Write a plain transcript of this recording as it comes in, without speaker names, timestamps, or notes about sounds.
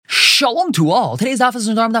Shalom to all. Today's daf is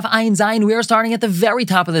Nedarim daf Ayin Zayin. We are starting at the very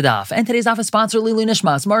top of the daf. And today's daf is sponsored Lilu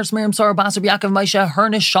Nishmas, Mars Miriam Sarah Basar Yaakov Maisha, her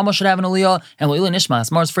Neshama should have an aliyah, and Lilu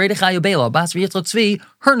Nishmas, Mars Freide Chayu Bela, Basar Yitzchak Tzvi,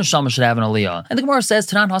 her Neshama should have an aliyah. And the Gemara says,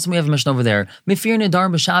 Tanan Hasan, we have a mission over there. Mifir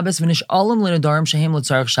Nedarim b'Shabbos, v'nish alam leNedarim shehem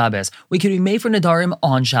l'tzarech Shabbos. We could be made for Nedarim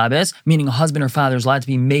on Shabbos, meaning a husband or father is allowed to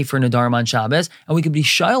be made for Nedarim on Shabbos, and we could be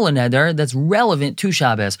shayil a neder that's relevant to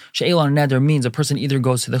Shabbos. She'el on a neder means a person either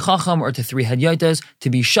goes to the Chacham or to three hadyotas to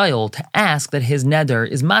be shayil, to ask that his neder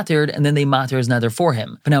is matered, and then they mater his neder for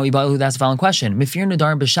him. But now Ibahu, that's the following question. Mifir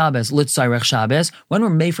Nedarim b'Shabbos l'tzarech Shabbos. When we're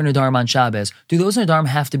made for Nedarim on Shabbos, do those Nedarim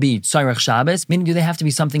have to be tzarech Shabbos? Meaning, do they have to be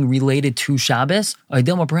something related to Shabbos? Or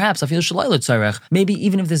perhaps I feel shalai l'tzarech. Maybe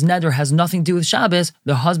even if this neder has nothing to do with Shabbos,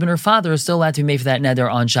 the husband or father is still allowed to be made for that neder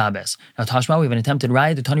on Shabbos. Now Tashma, we have an attempted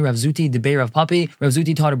ride. The Tani Rav Zuti debei Rav Papi. Rav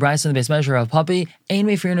Zuti taught a brayso in the base measure of Papi. Ein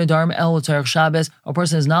mifir Nedarim el l'tzarech Shabbos. A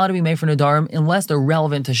person is not allowed to be made for Nedarim unless they're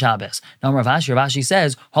relevant to Shabbos. Now Rav Ashi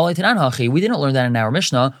says, we didn't learn that in our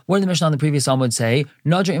Mishnah. What did the Mishnah on the previous Psalm would say?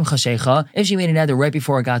 Nadra im chashecha. If she made a neder right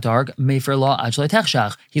before it got dark, mefer la achlei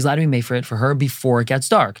techshach. He's allowed to be made for it for her before it gets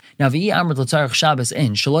dark. Now v'i amrit l'tzarech Shabbos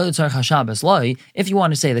in shaloi l'tzarech Shabbos loi. If you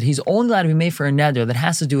want to say that he's only allowed to be made for a neder that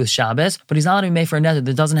has to do with Shabbos, but he's not allowed to be made for a neder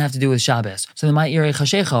that doesn't have to do with Shabbos. So then my irei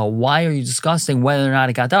chashecha. Why are you discussing whether or not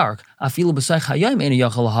it got dark? Even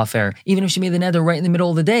if she made the neder right in the middle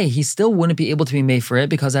of the day, he still wouldn't be able to be made for it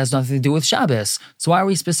because it has nothing to do with Shabbos. So why are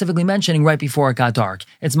we specifically mentioning right before it got dark?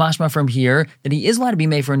 It's mashma from here that he is allowed to be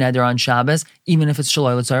made for a neder on Shabbos, even if it's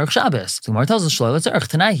shaloi l'tzarech Shabbos. So Gemara tells us shaloi l'tzarech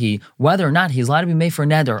tanaihi, whether or not he's allowed to be made for a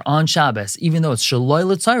neder on Shabbos, even though it's shaloi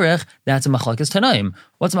l'tzarech, that's a machlokes tanaim.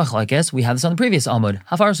 What's a machlokes? We have this on the previous Amud.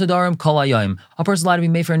 Hafar Nedarim kol hayom. A person is allowed to be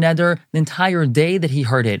made for a neder the entire day that he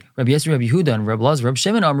heard it. Rabbi Yisrael, Rabbi Yehuda, and Rabbi Lazar, Rabbi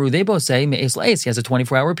Shimon Amru, they both say me'es la'es. He has a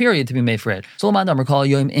 24-hour period to be made for it. So Lamad Amr kol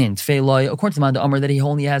hayom in tfei loy. According to Lamad Amr, that he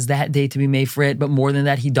only has that day to be made for it, but more than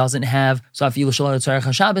that he doesn't have. So afilu shaloi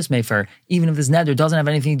l'tzarech Shabbos mefer. Even if this neder doesn't have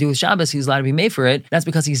anything to do with Shabbos, he's allowed to be made for it. That's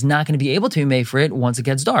because he's not going to be able to be made for it once it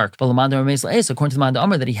gets dark. But Lamad Amr me'es la'es. According to Lamad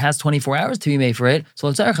Amr, that he has 24 hours to be made for it. So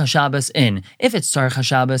l'tzarech Shabbos in. If it's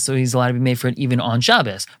tzarech Shabbos, so he's allowed to be made for it even on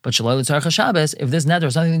Shabbos. But shaloi l'tzarech Shabbos, if this neder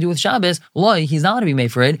has something to do with Shabbos, loy, he's not allowed to be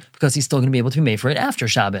made for it because he's still going to be able to be made for it after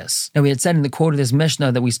Shabbos. Now we had said in the quote of this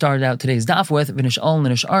Mishnah that we started out today's daf with, v'nish al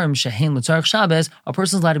l'nish arim shehein l'tzarech Shabbos, a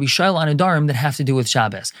person's allowed to be shayil on Nedarim that have to do with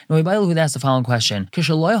Shabbos. Now we would ask the following question: is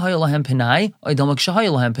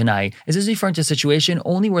this referring to a situation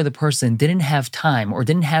only where the person didn't have time or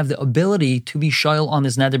didn't have the ability to be shayil on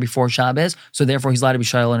this neder before Shabbos, so therefore he's allowed to be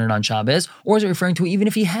shayil on it on Shabbos? Or is it referring to even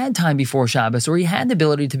if he had time before Shabbos or he had the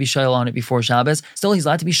ability to be shayil on it before Shabbos, still he's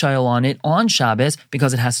allowed to be shayil on it on Shabbos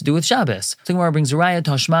because it has to do with Shabbos? So Gemara brings Raya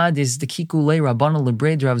Tashma, this is the Kikule Rabbana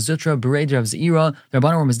Lebred Rav Zutra Bered Rav Zeira. The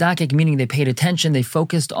Rabbana were mizdakek, meaning they paid attention, they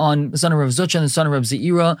focused on the son of Rav Zutra and the son of Rav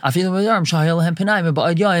Zeira.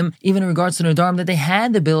 Even in regards to Nedarim that they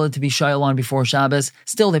had the ability to be shayil on before Shabbos,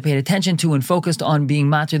 still they paid attention to and focused on being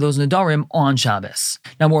matir those Nedarim on Shabbos.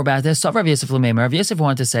 Now more about this. So Rav Yosef Lemeimer, Rav Yosef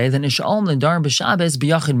wanted to say that Nish'al Nedarim b'Shabbos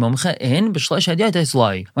b'yachid mumcha in b'shlesh hadyotes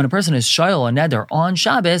loy. When a person is shayil a neder on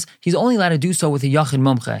Shabbos, he's only allowed to do so with a yachid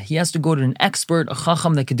mumcha. He has to go to an expert, a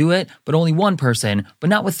chacham that could do it, but only one person, but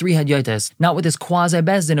not with three hadyotes, not with this quasi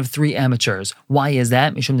bezdin of three amateurs. Why is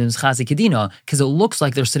that? Mishum din chazi kedina, because it looks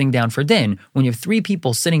like they're sitting down for din. When you have three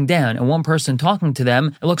people sitting down and one person talking to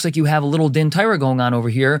them, it looks like you have a little din Torah going on over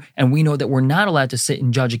here, and we know that we're not allowed to sit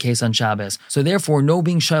and judge a case on Shabbos. So therefore, no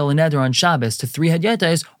being shayil a neder on Shabbos to three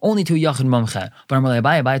hadyotes, only to a yachid mumcha. But Amalei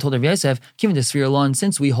Abai told Rav Yosef, given the sphere alone,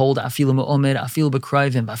 since we hold afilu me'omer, afilu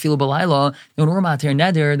b'krayvim, afilu b'layla, when we're matir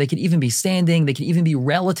neder, they could even be standing, they could even be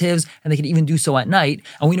relatives, and they could even do so at night.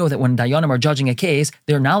 And we know that when dayanim are judging a case,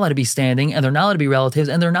 they're not allowed to be standing, and they're not allowed to be relatives,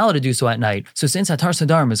 and they're not allowed to do so at night. So since Hatar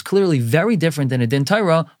Nedarim is clearly very different than a din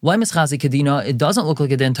Torah, Laimis Chazi Kedina, it doesn't look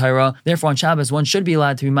like a din Torah. Therefore, on Shabbos, one should be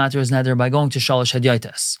allowed to be matir his neder by going to Shalosh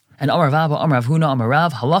Hadyotes. And Amar Rav Abba, Amar Rav Huna, Amar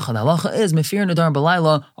Rav, halacha. The halacha is mefir nedarim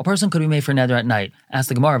b'layla. A person could be made for neder at night. Ask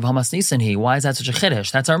the Gemara of Hamas Nisan. Why is that such a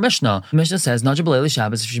chiddush? That's our Mishnah. The Mishnah says Nadja b'leili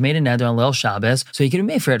Shabbos. If she made a neder on Leil Shabbos, so he could be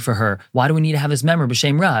made for it for her. Why do we need to have this member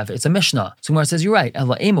b'shem Rav? It's a Mishnah. So Gemara says you're right.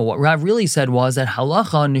 Ela ema. What Rav really said was that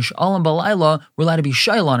halacha nish'alam b'layla. We're allowed to be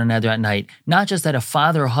shayil on a neder at night. Not just that a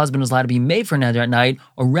father or husband is allowed to be made for neder at night.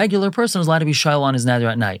 A regular person is allowed to be shayil on his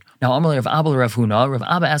neder at night. Now Amar Rav Abba Rav Huna. Rav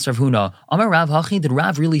Abba asked Rav Huna, Amar Rav Hachi. Did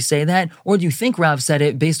Rav really say that? Or do you think Rav said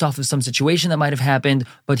it based off of some situation that might have happened,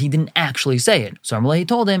 but he didn't actually say it? So Amalei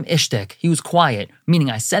told him, Ishtik, he was quiet, meaning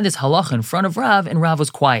I said this halacha in front of Rav, and Rav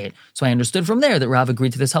was quiet. So I understood from there that Rav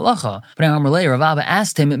agreed to this halacha. But now Amalei, Rav Abba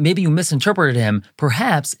asked him, maybe you misinterpreted him.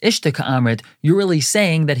 Perhaps, Ishtik Amrit, you're really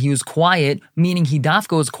saying that he was quiet, meaning he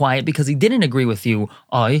dafka was quiet because he didn't agree with you.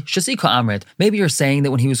 Shasika Amrit. Maybe you're saying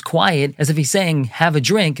that when he was quiet, as if he's saying, have a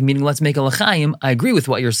drink, meaning let's make a l'chaim, I agree with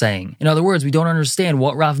what you're saying. In other words, we don't understand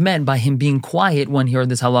what Rav meant by him being quiet when he heard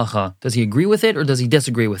this halacha. Does he agree with it or does he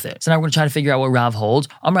disagree with it? So now we're going to try to figure out what Rav holds.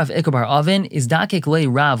 Rav Ikabar Avin is dakik le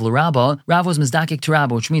Rav l'Rabba. Rav was mizdakik to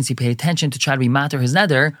Rabba, which means he paid attention to try to be matter his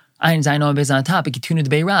neder. Ayin Zayin based on the top, Ikitunu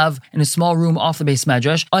de Rav, in a small room off the base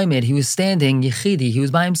medrash. Oimid, he was standing, Yechidi, he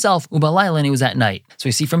was by himself, Ubalayla, and he was at night. So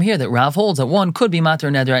we see from here that Rav holds that one could be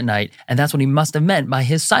mater neder at night, and that's what he must have meant by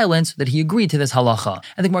his silence, that he agreed to this halacha.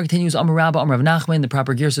 And the Gemara continues, Amar Rabba, Amar Rav Nachman, the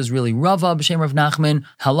proper girsa is really Rava, b'shem Rav Nachman.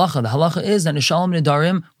 Halacha, the halacha is that Neshalom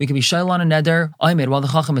Nedarim, we could be shayl on a neder. Oimid, while the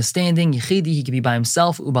chacham is standing, Yechidi, he could be by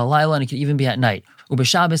himself, Ubalayla, and he could even be at night. Uba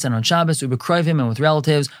Shabbos and on Shabbos, Uba Kroivim and with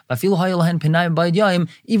relatives,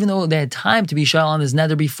 even though they had time to be shayl on this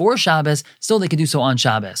neder before Shabbos, still they could do so on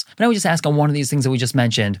Shabbos. But now we just ask on one of these things that we just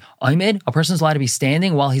mentioned. Oimid, a person's allowed to be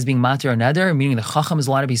standing while he's being matir or neder, meaning the chacham is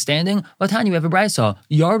allowed to be standing. Latanya, you have a brayso.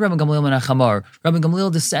 Yard Rabbi Gamliel menachamar. Rabbi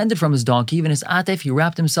Gamliel descended from his donkey, even his atef, he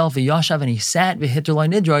wrapped himself a yashav and he sat v'hitter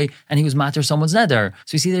nidroi, and he was matir someone's neder.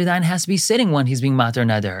 So we see that a dayan has to be sitting when he's being matir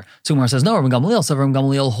neder. So Umar says no, Rabbi Gamliel. So Rabbi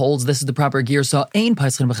Gamliel holds this is the proper gear. So we're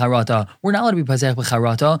not allowed to be pasech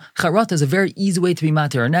b'charata. Charata is a very easy way to be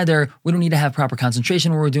matir or neder. We don't need to have proper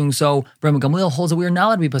concentration when we're doing so. Rabbi Gamliel holds that we are not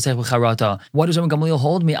allowed to be pasech b'charata. What does Rabbi Gamliel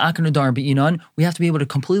hold? Me'akar nedarim be'inon. We have to be able to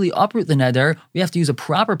completely uproot the neder. We have to use a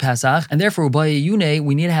proper pasach, and therefore we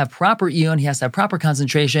need to have proper ion. He has to have proper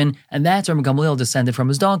concentration, and that's Rabbi Gamliel descended from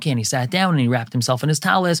his donkey and he sat down and he wrapped himself in his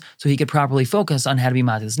talis so he could properly focus on how to be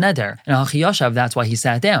matir this neder. And al chiyashav, that's why he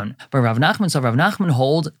sat down. But Rav Nachman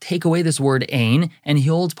holds take away this word ein, and he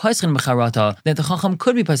holds paschen b'charata, that the chacham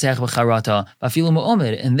could be pasech b'charata, b'afilu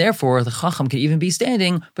mu'omid, and therefore the chacham could even be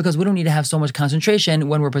standing because we don't need to have so much concentration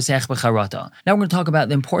when we're pasech b'charata. Now we're going to talk about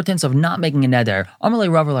the importance of not making a neder.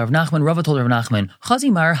 Amalei Rav Nachman, Rav told Rav Nachman,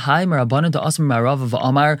 Chazi mar hai marabanan to asm marava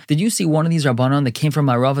v'amar. Did you see one of these rabbanon that came from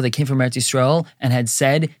Marava, that came from Eretz Yisrael, and had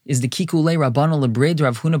said, is the kikulei rabbanon lebred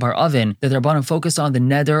Rav Huna bar Avin, that the rabbanon focused on the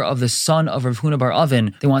neder of the son of Rav Huna bar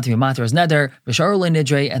Avin. They wanted to be matir as neder, v'sharu le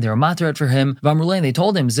nidre, and they were matir it for him. V'amrulei, they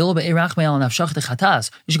told him, Zil be'erachmei al nafshach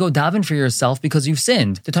techatas. You should go daven for yourself because you've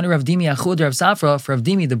sinned. The Tani Rav Dimi achud Rav Safra, for Rav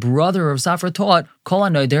Dimi, the brother of Safra, taught, kol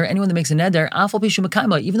ha-neder, anyone that makes a neder, afal pishu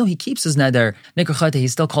mekayma, even though he keeps his neder, nikar chayte,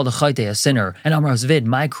 he's still called a chayte, a sinner. And Amar Zvid,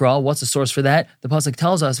 my kra, what's the source for that? The pasuk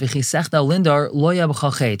tells us, v'chisechta lindar lo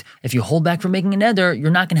yabcha chet. If you hold back from making a neder,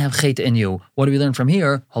 you're not going to have chet in you. What do we learn from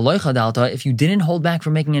here? Haloi chadalta, if you didn't hold back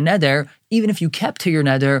from making a neder, even if you kept to your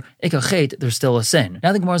neder, ikachet, there's still a sin.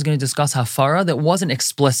 Now the Gemara is going to discuss hafara that wasn't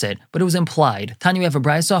explicit, but it was implied. Tanya, we have a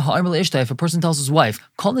brayso, ha'arm l'ishta, if a person tells his wife,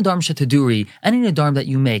 call nedarim shetaduri, any nedarim that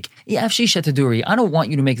you make, ifshi shetaduri, I don't want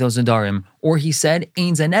you to make those nedarim. Or he said,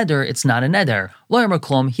 ain's a neder, it's not a neder. Lo yamar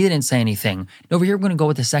klum, he didn't say anything. Now over here we're going to go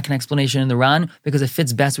with the second explanation in the Ran, because it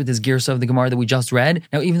fits best with this girsa of the Gemara that we just read.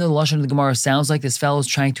 Now even though the lashon of the Gemara sounds like this fellow is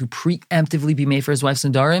trying to preemptively be made for his wife's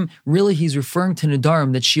nedarim, really he's referring to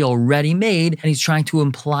nedarim that she already made, and he's trying to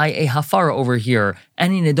imply a hafara over here.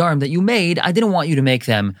 Any nedarim that you made, I didn't want you to make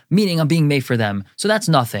them, meaning I'm being made for them. So that's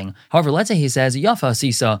nothing. However, let's say he says, Yafa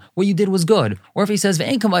Sisa, what you did was good. Or if he says,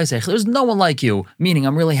 Ve'en kamaisech, there's no one like you, meaning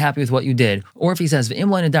I'm really happy with what you did. Or if he says, Ve'im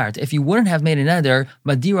lo nedart, if you wouldn't have made a neder,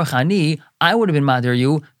 Madirach ani, I would have been madir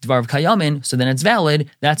you, dvar kayamin, so then it's valid.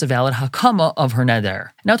 That's a valid hakama of her neder.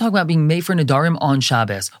 Now talk about being made for nedarim on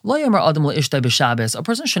Shabbos. Lo yamar adam le'ishtay b'Shabbos. A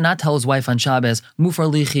person should not tell his wife on Shabbos,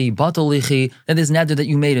 mufar lichi, batal lichi, that this neder that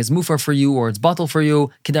you made is mufar for you or it's batal for you,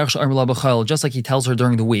 kederach she'amar la b'chayil, just like he tells her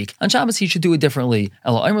during the week. On Shabbos he should do it differently.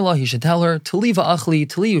 Ela amar la, he should tell her, taliva achli,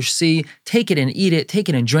 taliyush si, take it and eat it, take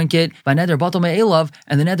it and drink it, by neder batal me'elav,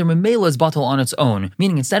 and the neder memela is batal on its own.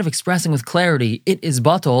 Meaning instead of expressing with clarity, it is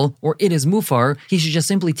batal, or it is mufar, he should just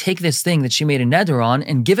simply take this thing that she made a neder on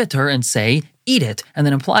and give it to her and say, eat it, and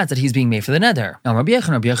then implies that he's being made for the neder. Now Rabbi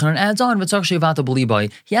Yochanan adds on, he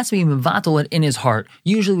has to be mevatel it in his heart.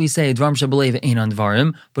 Usually we say dvarim shebalev einon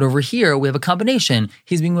dvarim, but over here we have a combination.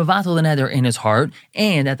 He's being mevatel the neder in his heart,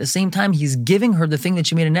 and at the same time he's giving her the thing that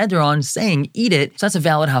she made a neder on, saying eat it. So that's a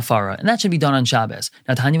valid hafara, and that should be done on Shabbos.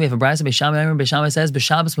 Now Tanya, we have a brayso Beishamai says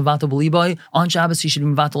b'Shabbos mevatel b'liboy. On Shabbos he should be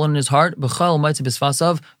mevatel in his heart. B'chol ma'atzeh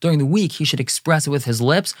b'sfasav. During the week he should express it with his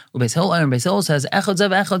lips. Beis Hillel says echad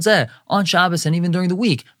zeh. On Shabbos and even during the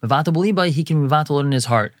week, mevatel b'liboy, he can mevatel it in his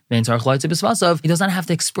heart. He does not have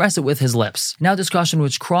to express it with his lips. Now discussion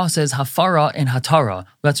which crosses hafara and hatara.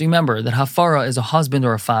 Let's remember that hafara is a husband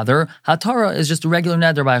or a father. Hatara is just a regular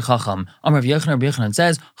neder by a chacham. Amar Yochanan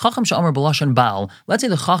says, Chacham she'amar b'lashon baal. Let's say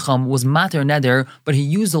the chacham was mater neder, but he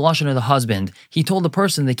used the lashon of the husband. He told the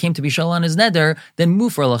person that came to be shal on his neder, then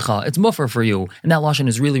mufer lecha, it's mufer for you. And that lashon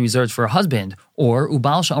is really reserved for a husband. Or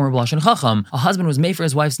ubal she'amar b'lashon chacham. A husband was made for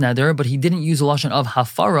his wife's neder, but he didn't use the lashon of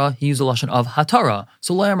hafara, he used the lashon of hatara.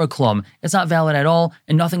 So lo yamar klum. It's not valid at all,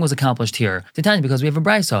 and nothing was accomplished here. Titani, because we have a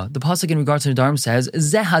brisa. The pasuk in regards to Nedarim says,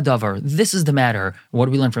 Zeh hadavar, this is the matter. What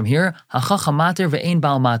do we learn from here? Ha-chacham mater ve'ein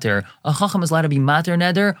bal mater. A chacham is allowed to be mater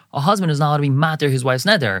neder, a husband is not allowed to be mater his wife's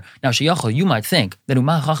neder. Now, sheyachol, you might think that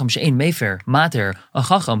umah chacham she'ein mefer, mater, a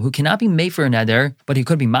chacham who cannot be mefer neder, but he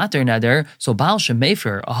could be mater neder, so bal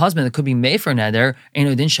shemefer, a husband that could be mefer neder,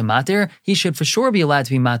 eino din shemater, he should for sure be allowed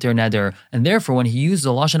to be mater neder, and therefore when he uses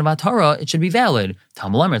the lashon of atara, it should be valid.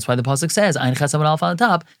 Talmud Lemer, that's why the pasuk says, Ein chesam alf on the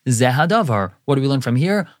top, Zeh hadavar. What do we learn from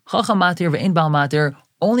here? Chacham mater ve'ein bal mater.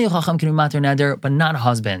 Only a chacham can be mater neder, but not a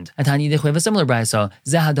husband. And Tani Yidich, we have a similar brisa.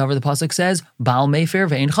 Zeh hadavar, the pasuk says, Baal mefer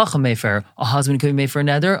ve'ein chacham mefer. A husband can be mefer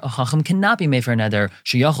neder, a chacham cannot be mefer neder.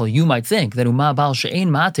 Sheyachol, you might think that umah baal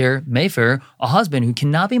she'ein mater mefer, a husband who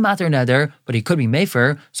cannot be mater neder, but he could be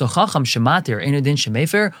mefer. So chacham shemater eino din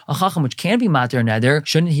shemefer, a chacham which can be mater neder,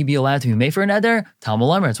 shouldn't he be allowed to be mefer neder? Talmud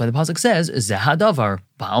Lemer, that's why the pasuk says, Zeh hadavar.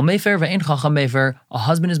 Baal mefer ve'ein chacham mefer. A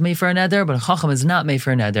husband is mefer neder, but a chacham is not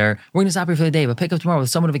mefer neder. We're going to stop here for the day, but pick up tomorrow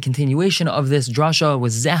with somewhat of a continuation of this drasha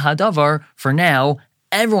with Zeh hadavar. For now,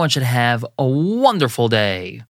 everyone should have a wonderful day.